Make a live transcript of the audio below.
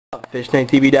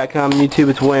FishTankTV.com, YouTube.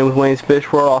 It's Wayne with Wayne's Fish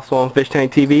World, also on Fish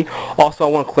Tank TV. Also, I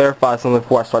want to clarify something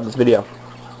before I start this video.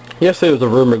 Yesterday there was a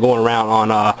rumor going around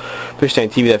on Fish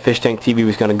Tank TV that Fish Tank TV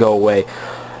was going to go away.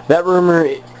 That rumor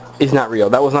is not real.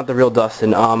 That was not the real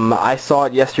Dustin. I saw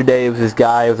it yesterday. It was this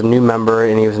guy. It was a new member,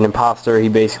 and he was an imposter. He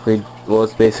basically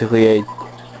was a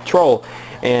troll,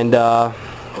 and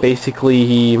basically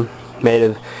he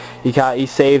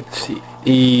saved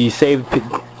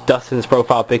Dustin's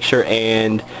profile picture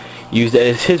and used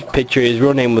it as his picture. His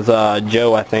real name was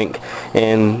Joe, I think,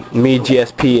 and me,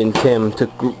 GSP, and Tim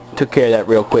took care of that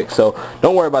real quick. So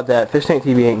don't worry about that. Fish Tank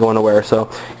TV ain't going nowhere. So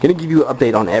gonna give you an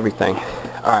update on everything.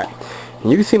 All right,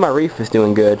 and you can see my reef is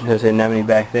doing good. There's an anemone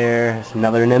back there. There's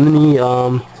another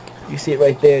anemone. You see it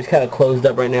right there. It's kind of closed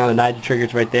up right now. The niger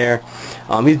trigger's right there.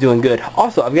 He's doing good.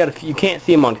 Also, I've got a few. You can't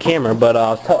see him on camera, but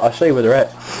I'll show you where they're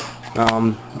at.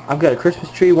 I've got a Christmas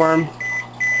tree worm.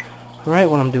 Right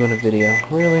when I'm doing a video.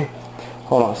 Really?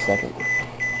 Hold on a second.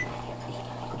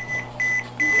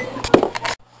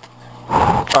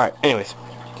 Alright, anyways.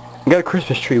 I got a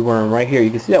Christmas tree worm right here.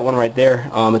 You can see that one right there.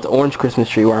 It's an orange Christmas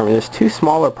tree worm. And there's two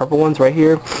smaller purple ones right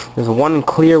here. There's one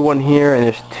clear one here. And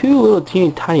there's two little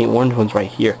teeny tiny orange ones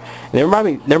right here.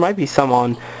 And there might be some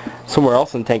on somewhere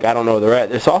else in the tank. I don't know where they're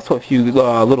at. There's also a few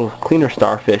little cleaner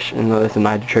starfish. And there's a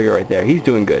niger trigger right there. He's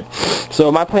doing good.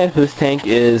 So my plan for this tank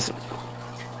is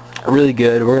really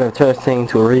good. We're going to turn this thing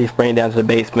into a reef, bring it down to the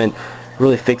basement,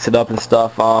 really fix it up and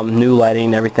stuff, new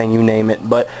lighting, everything, you name it.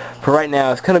 But for right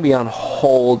now, it's going to be on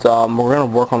hold. We're going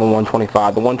to work on the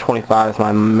 125. The 125 is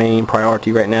my main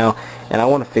priority right now, and I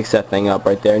want to fix that thing up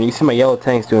right there. And you see my yellow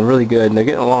tank's doing really good, and they're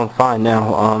getting along fine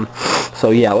now. So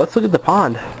yeah, let's look at the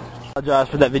pond. I apologize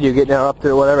for that video getting up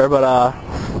there or whatever, but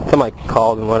somebody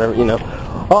called and whatever, you know,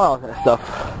 all that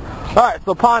stuff. Alright,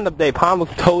 so pond update. Pond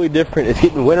looks totally different. It's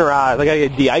getting winterized. I gotta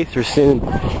get deicer soon.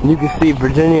 And you can see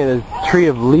Virginia, the tree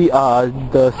of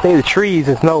the state of trees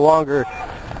is no longer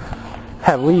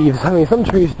have leaves. I mean, some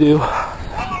trees do,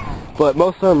 but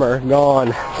most of them are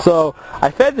gone. So I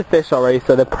fed the fish already,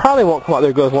 so they probably won't come out.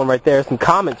 There goes one right there. Some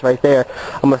comments right there.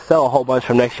 I'm gonna sell a whole bunch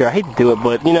from next year. I hate to do it,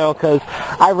 but you know, because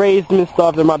I raised them and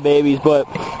stuff. They're my babies, but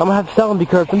I'm gonna have to sell them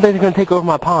because some things are gonna take over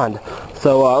my pond.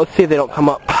 So let's see if they don't come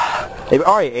up. They've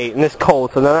already ate, and it's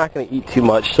cold, so they're not going to eat too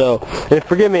much. So, and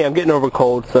forgive me, I'm getting over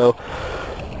cold, so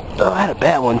I had a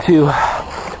bad one, too.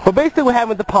 But basically what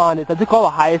happened with the pond is I took all the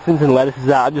hyacinths and lettuces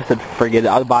out. I just said, forget it.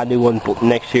 I'll buy a new one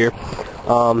next year.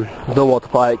 They'll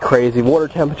multiply like crazy. Water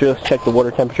temperature, let's check the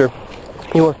water temperature.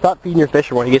 You want to stop feeding your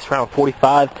fish when it gets around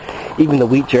 45, even the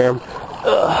wheat germ.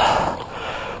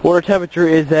 Water temperature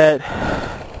is at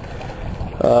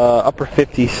upper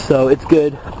 50s, so it's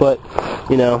good, but,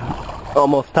 you know,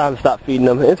 almost time to stop feeding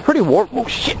them. It's pretty warm. Oh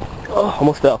shit! Oh,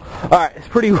 almost fell. Alright, it's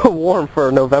pretty warm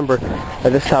for November.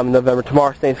 At this time in November.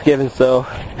 Tomorrow's Thanksgiving, so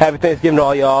happy Thanksgiving to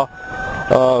all y'all.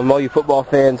 All you football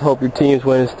fans, hope your teams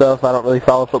win and stuff. I don't really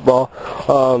follow football.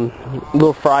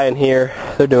 Little fry in here.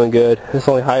 They're doing good. It's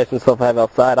only hyacinth stuff I have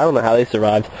outside. I don't know how they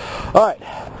survived. Alright,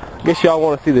 I guess y'all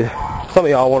want to see this. Some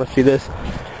of y'all want to see this.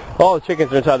 All the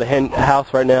chickens are inside the hen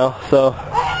house right now, so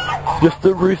just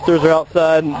the roosters are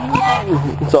outside.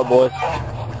 What's up, boys?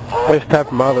 There's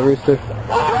Pepper, my other rooster.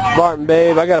 Barton,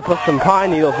 babe, I gotta put some pine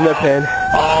needles in their pen.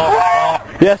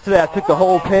 Yesterday I took the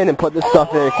whole pen and put this stuff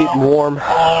in there to keep them warm.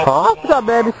 Huh? What's up,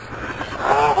 babies?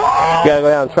 Gotta go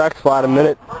down the track slide in a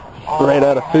minute. Ran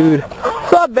out of food.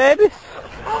 What's up, babies?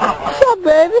 What's up,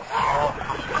 babies?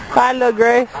 Hi, little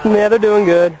Grace. Yeah, they're doing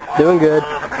good. Doing good.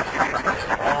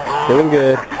 Doing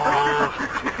good.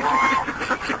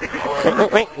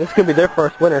 This is going to be their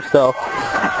first winter, so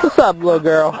what's up, little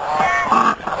girl?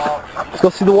 Let's go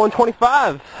see the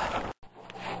 125.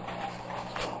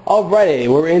 Alrighty,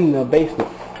 we're in the basement,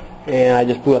 and I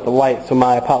just blew out the light, so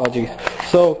my apologies.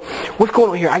 So, what's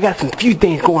going on here? I got some few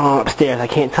things going on upstairs. I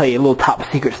can't tell you, a little top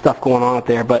secret stuff going on up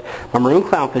there, but my maroon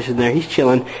clownfish is there. He's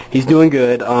chilling. He's doing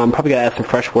good. Probably got to add some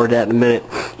fresh water to that in a minute.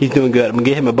 He's doing good. I'm going to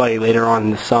get him a buddy later on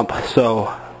in the sump,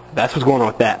 so that's what's going on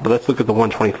with that. But let's look at the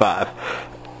 125.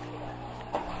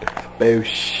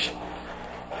 Boosh.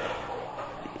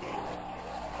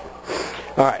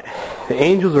 Alright, the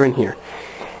angels are in here.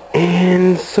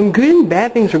 And some good and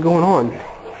bad things are going on.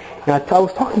 Now, I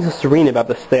was talking to Serena about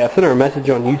this today. I sent her a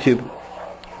message on YouTube.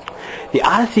 The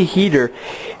Odyssey heater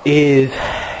it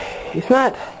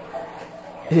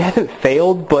hasn't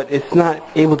failed, but it's not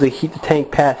able to heat the tank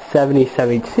past 70,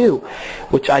 72,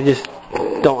 which I just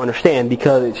don't understand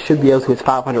because it should be able to. It's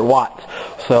 500 watts.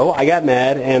 So I got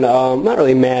mad, and not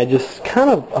really mad, just kind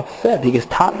of upset because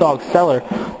Top Dog Cellar,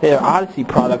 their Odyssey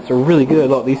products are really good.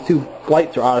 Look, these two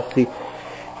lights are Odyssey.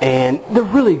 and they're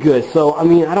really good. So I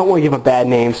mean, I don't want to give them a bad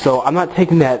name, so I'm not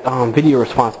taking that video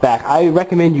response back. I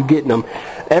recommend you getting them.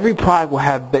 Every product will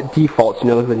have defaults. You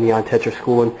know, look at the neon tetra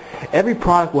schooling. Every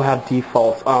product will have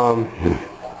defaults.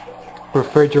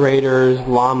 Refrigerators,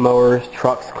 lawnmowers,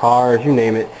 trucks, cars, you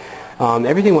name it.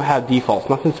 Everything will have defaults.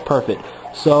 Nothing's perfect.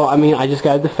 So, I mean, I just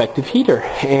got a defective heater.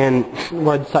 And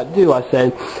what I decided to do, I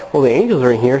said, well, the angels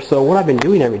are in here, so what I've been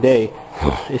doing every day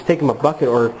is taking my bucket,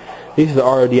 or these are the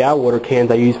RODI water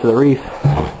cans I use for the reef.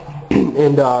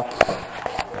 And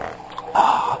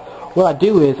what I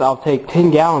do is I'll take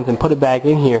 10 gallons and put it back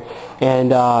in here.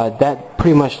 And that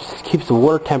pretty much keeps the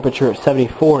water temperature at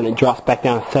 74, and it drops back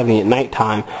down to 70 at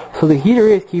nighttime. So the heater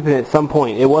is keeping it at some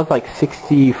point. It was like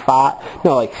 65,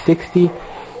 no, like 60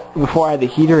 before I had the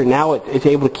heater, and now it's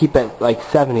able to keep at like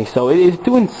 70. So it is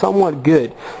doing somewhat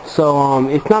good. So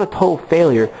it's not a total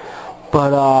failure.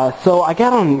 But so I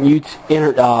got on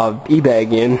eBay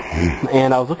again,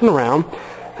 and I was looking around.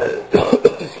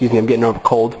 Excuse me, I'm getting over a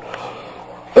cold.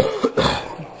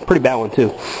 Pretty bad one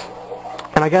too.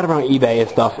 And I got around eBay and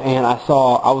stuff, and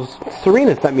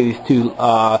Serena sent me these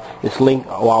this link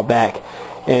a while back,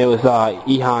 and it was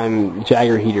Eheim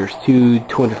Jagger heaters, two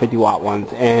 250 watt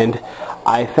ones, and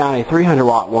I found a 300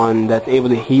 watt one that's able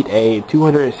to heat a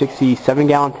 267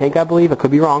 gallon tank, I believe. I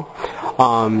could be wrong.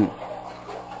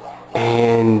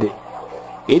 And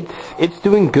it's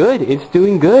doing good. It's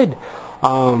doing good.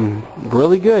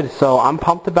 Really good. So I'm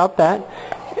pumped about that.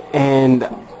 And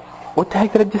what the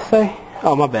heck did I just say?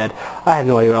 Oh, my bad. I had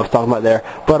no idea what I was talking about there.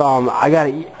 But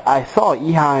I saw an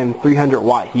Eheim 300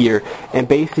 watt heater, and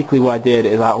basically what I did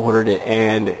is I ordered it,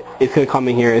 and it's going to come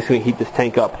in here, and it's going to heat this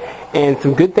tank up. And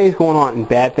some good things going on and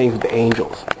bad things with the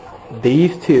angels.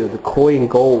 These two, the koi and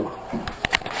gold,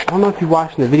 I don't know if you're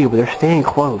watching the video, but they're staying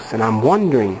close, and I'm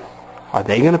wondering, are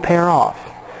they going to pair off?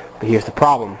 But here's the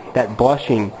problem. That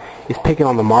blushing is picking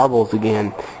on the marbles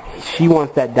again. She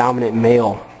wants that dominant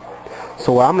male.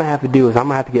 So what I'm going to have to do is I'm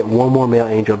going to have to get one more male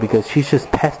angel, because she's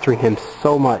just pestering him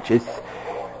so much. It's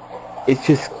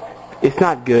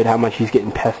not good how much he's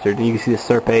getting pestered. And you can see the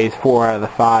serpaes, 4 out of the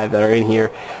 5 that are in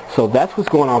here. So that's what's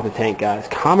going on with the tank, guys.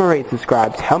 Comment, rate,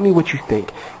 subscribe. Tell me what you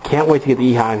think. Can't wait to get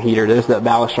the Eheim heater. There's the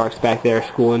ballast sharks back there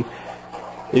schooling.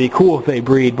 It'd be cool if they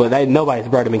breed, but nobody's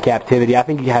bred them in captivity. I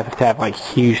think you have to have like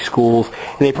huge schools,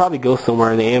 and they probably go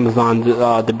somewhere in the Amazon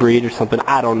to breed or something.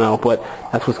 I don't know, but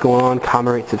that's what's going on.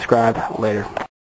 Comment, rate, subscribe. Later.